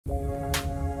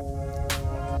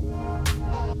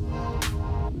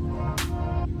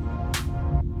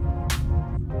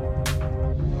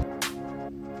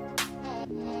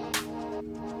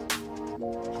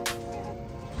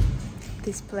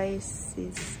this place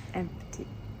is empty.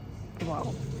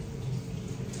 Wow.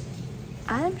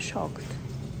 I'm shocked.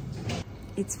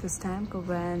 It's first time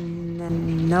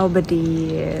when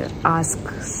nobody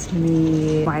asks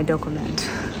me my document.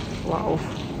 Wow.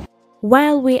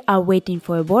 While we are waiting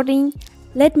for boarding,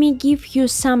 let me give you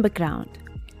some background.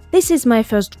 This is my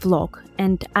first vlog,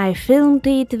 and I filmed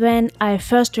it when I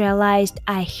first realized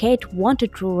I had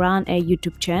wanted to run a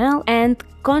YouTube channel and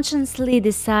consciously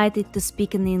decided to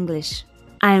speak in English.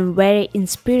 I am very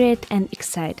inspired and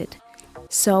excited.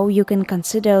 So you can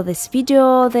consider this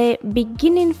video the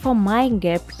beginning for my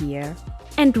gap year.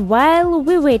 And while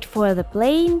we wait for the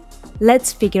plane,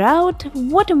 let's figure out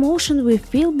what emotion we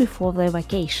feel before the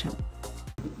vacation.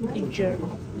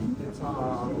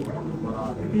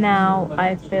 Now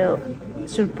I feel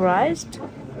surprised,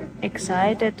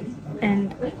 excited,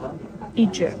 and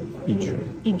eager.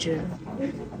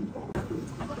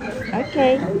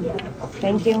 Okay,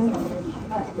 thank you.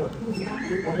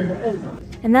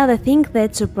 Another thing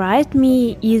that surprised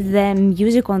me is the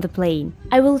music on the plane.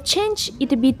 I will change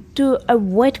it a bit to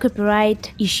avoid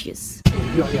copyright issues.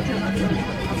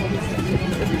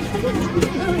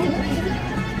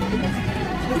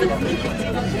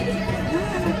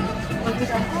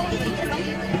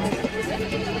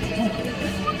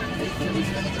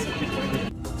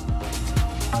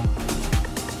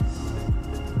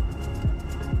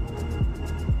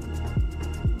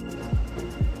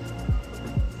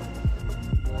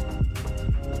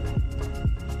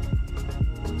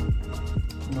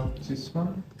 No, this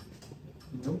one?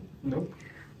 No, no.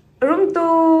 Room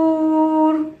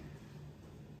tour!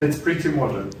 It's pretty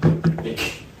modern.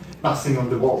 Nothing on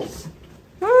the walls.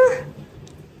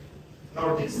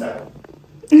 Nordic style.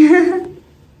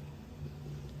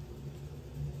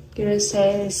 You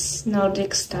say it's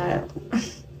Nordic style.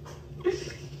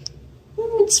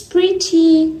 It's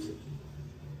pretty.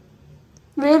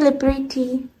 Really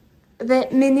pretty. The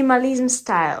minimalism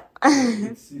style.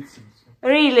 It's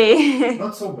Really?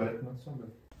 not so bad, not so bad.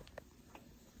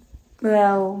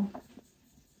 Well,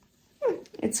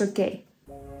 it's okay.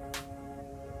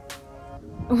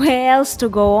 Where else to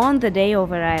go on the day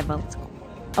of arrival?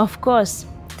 Of course,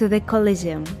 to the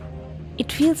Coliseum.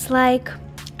 It feels like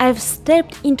I've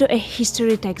stepped into a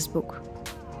history textbook.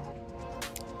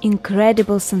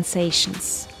 Incredible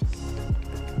sensations.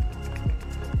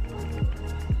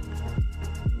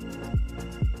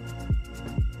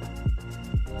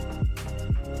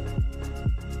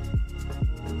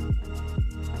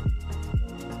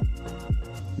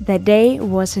 The day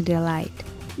was a delight.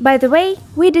 By the way,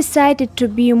 we decided to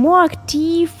be more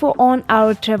active on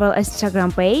our travel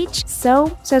Instagram page,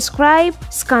 so subscribe,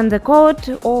 scan the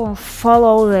code or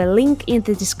follow the link in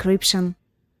the description.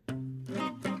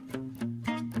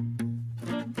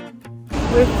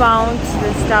 We found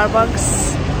the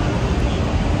Starbucks.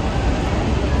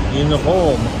 In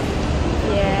Rome.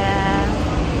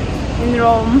 Yeah, in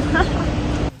Rome.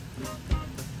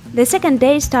 The second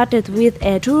day started with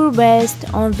a tour based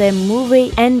on the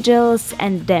movie Angels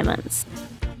and Demons.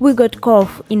 We got caught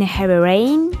in a heavy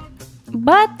rain,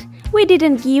 but we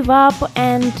didn't give up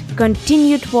and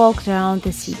continued walk around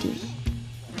the city.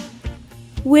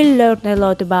 We learned a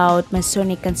lot about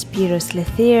Masonic conspiracy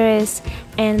theories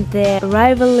and the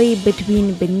rivalry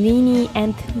between Bernini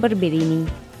and Barberini.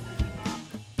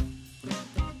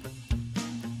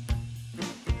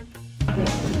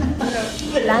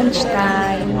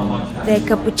 Lunchtime. The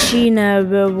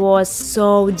cappuccino was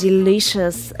so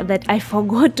delicious that I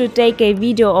forgot to take a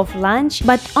video of lunch,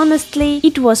 but honestly,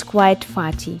 it was quite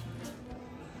fatty.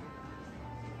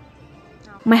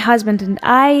 My husband and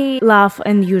I love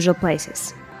unusual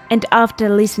places, and after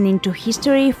listening to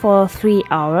history for 3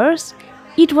 hours,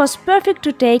 it was perfect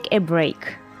to take a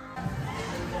break.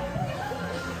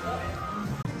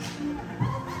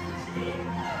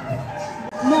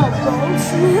 More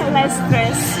balls, less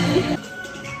stress.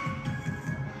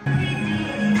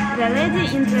 The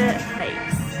lady in the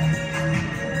face.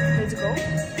 Let's go.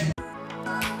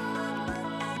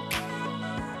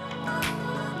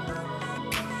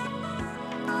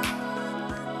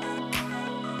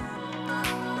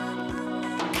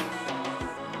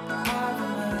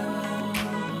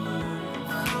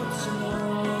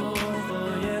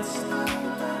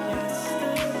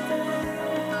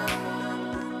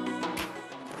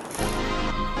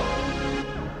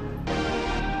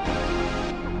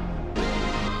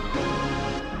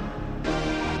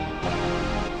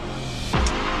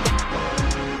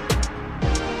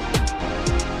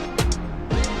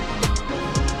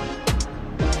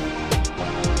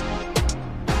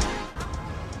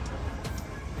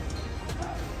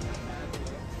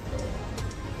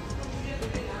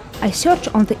 I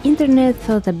searched on the internet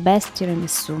for the best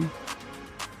tiramisu.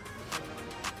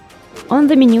 On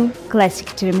the menu, classic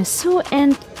tiramisu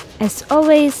and, as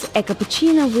always, a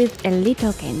cappuccino with a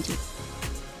little candy.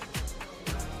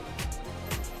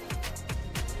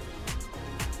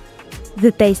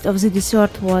 The taste of the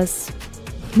dessert was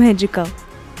magical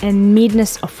and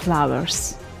midness of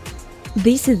flowers.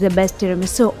 This is the best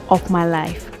tiramisu of my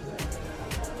life.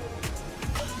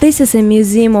 This is a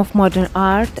museum of modern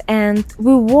art and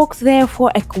we walked there for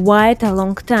quite a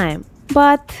long time,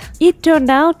 but it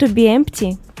turned out to be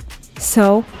empty.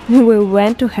 So we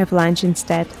went to have lunch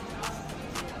instead.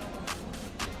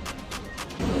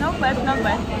 Not bad, not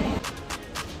bad.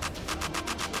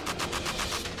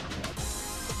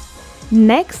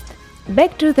 Next,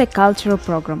 back to the cultural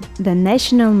program, the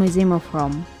National Museum of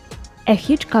Rome. A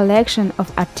huge collection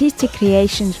of artistic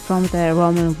creations from the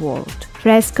Roman world.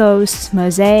 Frescoes,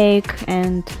 mosaic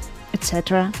and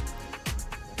etc.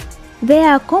 There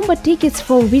are combo tickets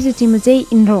for visiting museum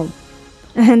in Rome.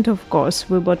 And of course,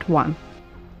 we bought one.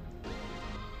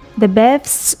 The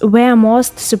baths were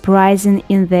most surprising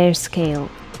in their scale.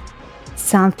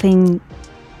 Something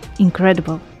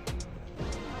incredible.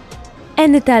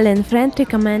 An Italian friend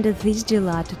recommended this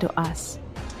gelato to us.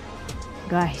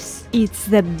 Guys, it's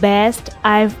the best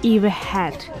I've ever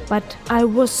had, but I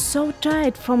was so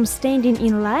tired from standing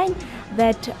in line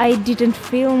that I didn't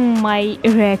film my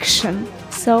reaction.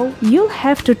 So you'll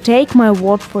have to take my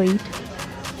word for it.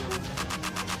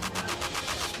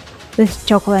 With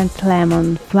chocolate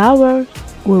lemon flower,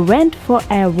 we went for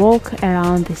a walk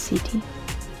around the city.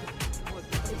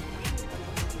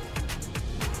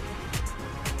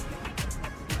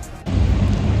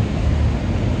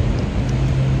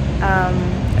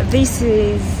 This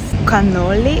is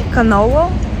cannolo,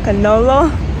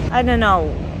 I don't know.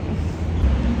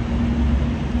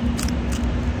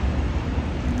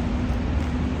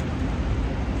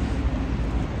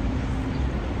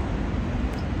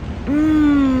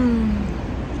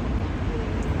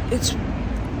 It's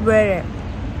very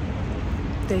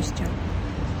tasty.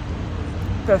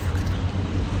 Perfect.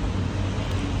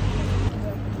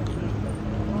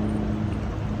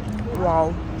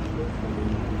 Wow.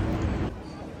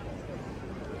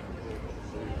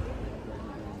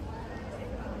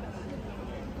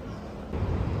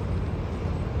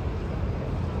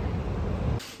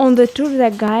 On the tour,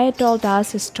 the guide told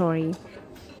us a story.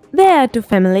 There are two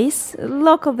families,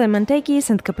 local the Montekis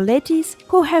and Capulettis,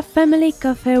 who have family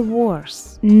cafe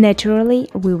wars. Naturally,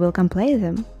 we welcome play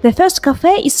them. The first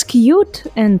cafe is cute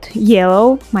and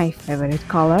yellow, my favorite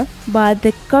color, but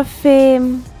the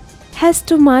coffee has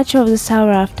too much of the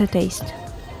sour aftertaste.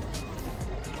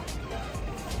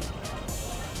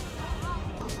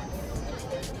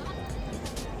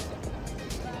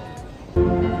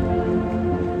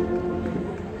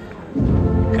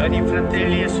 Cari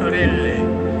fratelli e sorelle,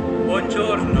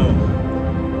 buongiorno.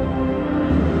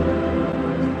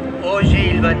 Oggi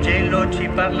il Vangelo ci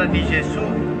parla di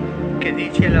Gesù che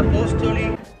dice agli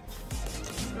apostoli: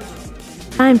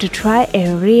 Time to try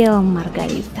a real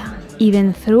margarita.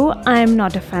 Even though I'm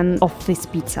not a fan of this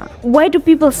pizza. Why do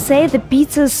people say the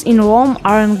pizzas in Rome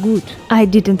aren't good? I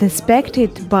didn't expect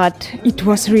it, but it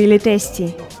was really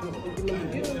tasty.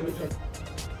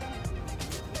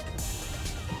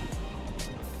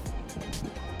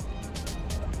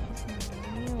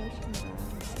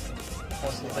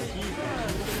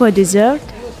 For dessert,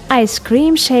 ice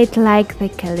cream shaped like the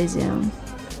Coliseum.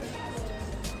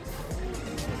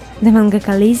 The Manga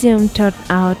Coliseum turned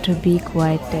out to be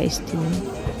quite tasty.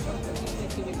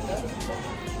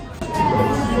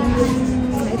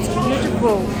 It's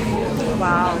beautiful.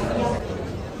 Wow.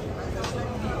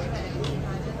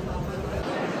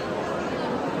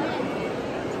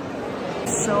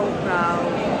 So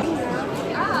proud.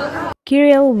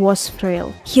 Kirill was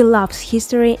thrilled. He loves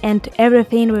history and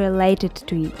everything related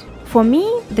to it. For me,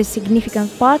 the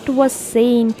significant part was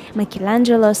seeing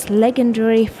Michelangelo's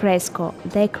legendary fresco,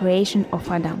 The Creation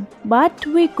of Adam. But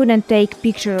we couldn't take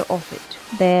picture of it.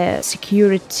 The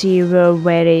security were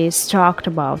very strict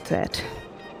about that.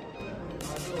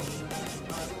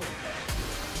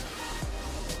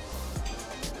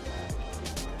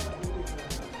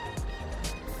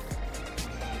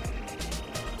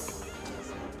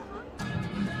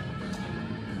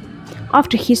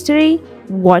 After history,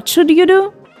 what should you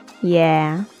do?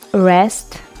 Yeah,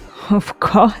 rest, of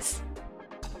course.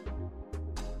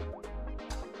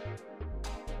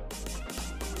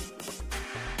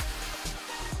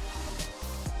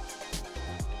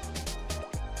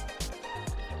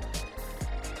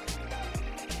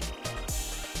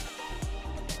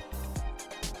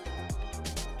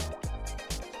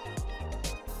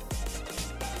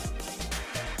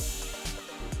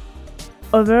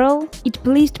 Overall, it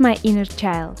pleased my inner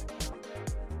child.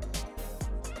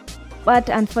 But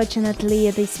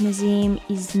unfortunately, this museum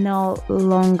is no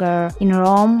longer in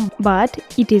Rome, but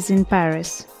it is in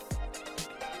Paris.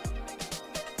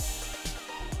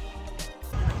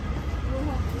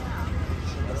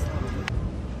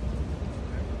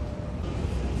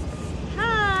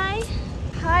 Hi!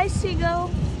 Hi, Seagull.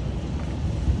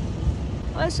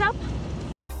 What's up?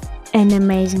 An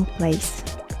amazing place.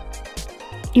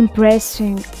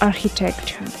 Impressive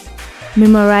architecture,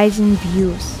 memorizing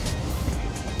views.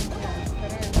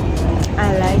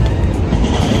 I like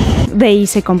it. There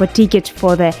is a combo ticket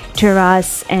for the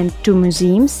terrace and two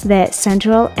museums, the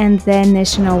central and the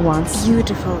national ones.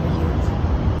 Beautiful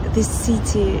view. This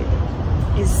city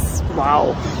is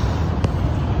wow.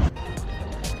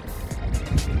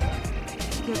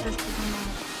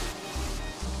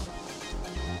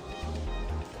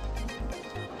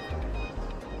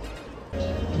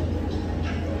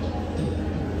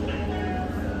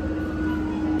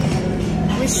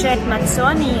 We shared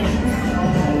mazzoni.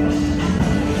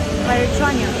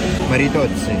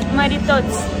 Maritozzi.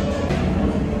 Maritozzi.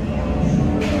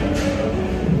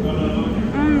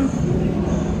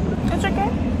 It's okay.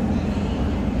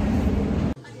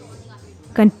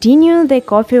 Continue the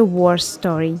coffee wars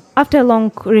story. After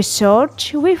long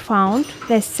research, we found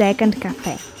the second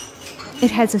cafe.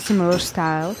 It has a similar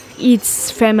style,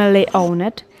 it's family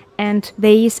owned, and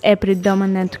there is a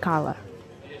predominant color.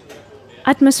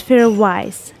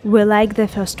 Atmosphere-wise, we like the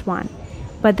first one,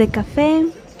 but the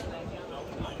cafe,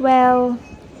 well,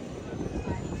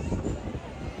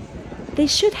 they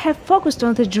should have focused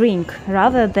on the drink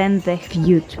rather than the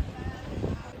food.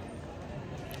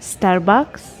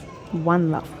 Starbucks,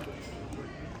 one love.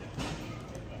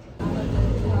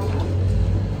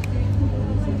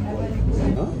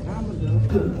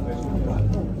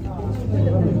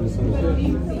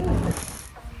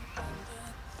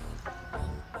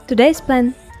 Today's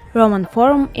plan: Roman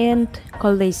Forum and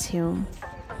Colosseum.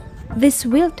 This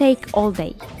will take all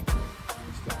day.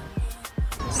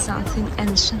 Something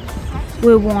ancient.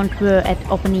 We weren't at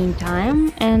opening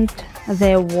time and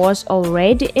there was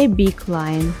already a big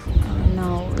line. Oh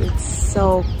no, it's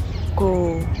so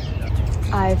cool.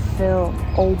 I feel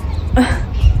old.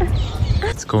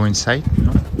 Let's go inside.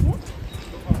 No?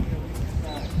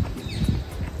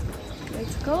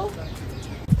 Let's go.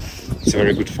 It's a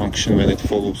very good function when it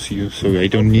follows you, so I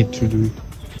don't need to do it.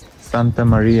 Santa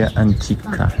Maria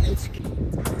Antica.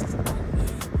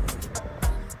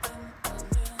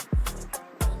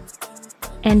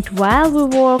 And while we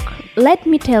walk, let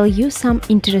me tell you some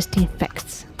interesting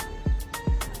facts.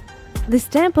 This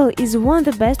temple is one of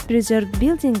the best preserved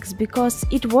buildings because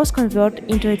it was converted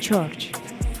into a church.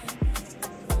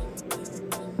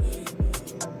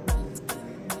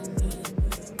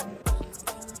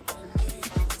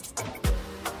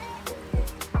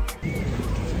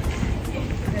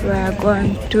 We are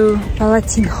going to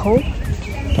Palatine Hall.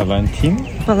 Palantin?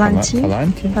 Palantin?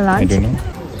 Palantin? I Palantin. don't know.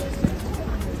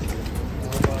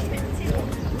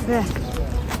 There.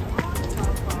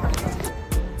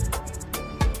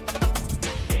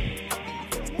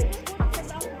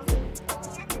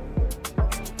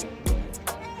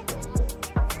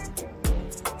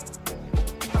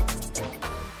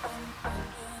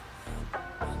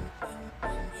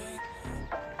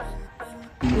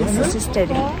 This is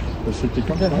steady.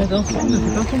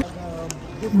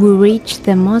 We reached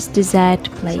the most desired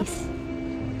place.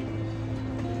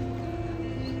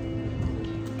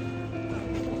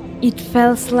 It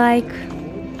feels like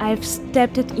I've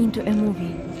stepped into a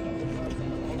movie.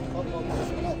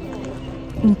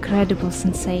 Incredible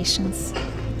sensations.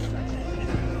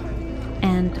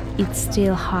 And it's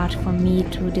still hard for me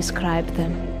to describe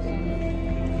them.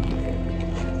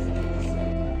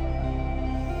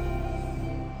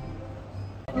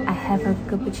 I have a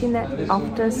cappuccino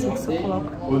after 6 o'clock.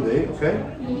 All day, okay?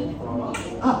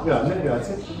 Ah, grazie,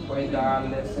 grazie.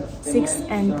 6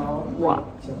 and 1.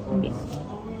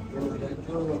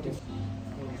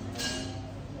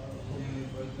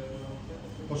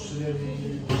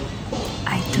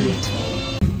 I do it.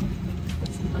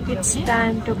 It's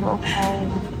time to go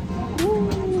home.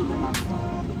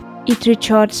 It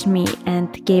recharged me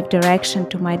and gave direction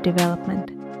to my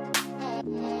development.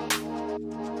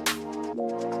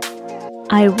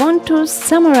 I want to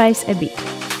summarize a bit.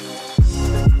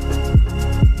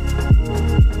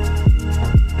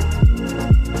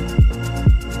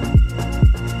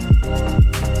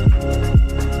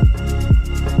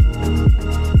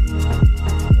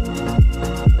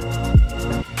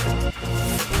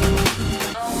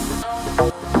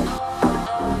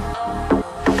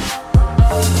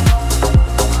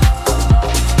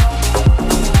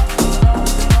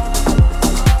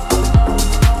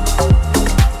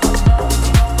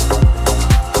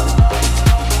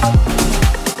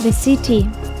 city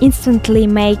instantly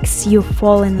makes you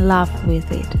fall in love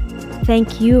with it.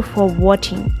 Thank you for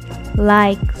watching.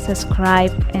 Like,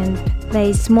 subscribe, and there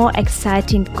is more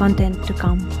exciting content to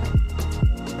come.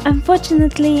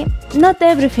 Unfortunately, not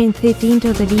everything fit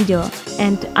into the video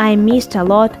and I missed a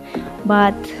lot,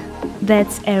 but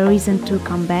that's a reason to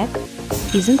come back,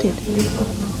 isn't it?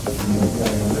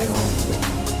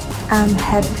 I'm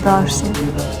happy person.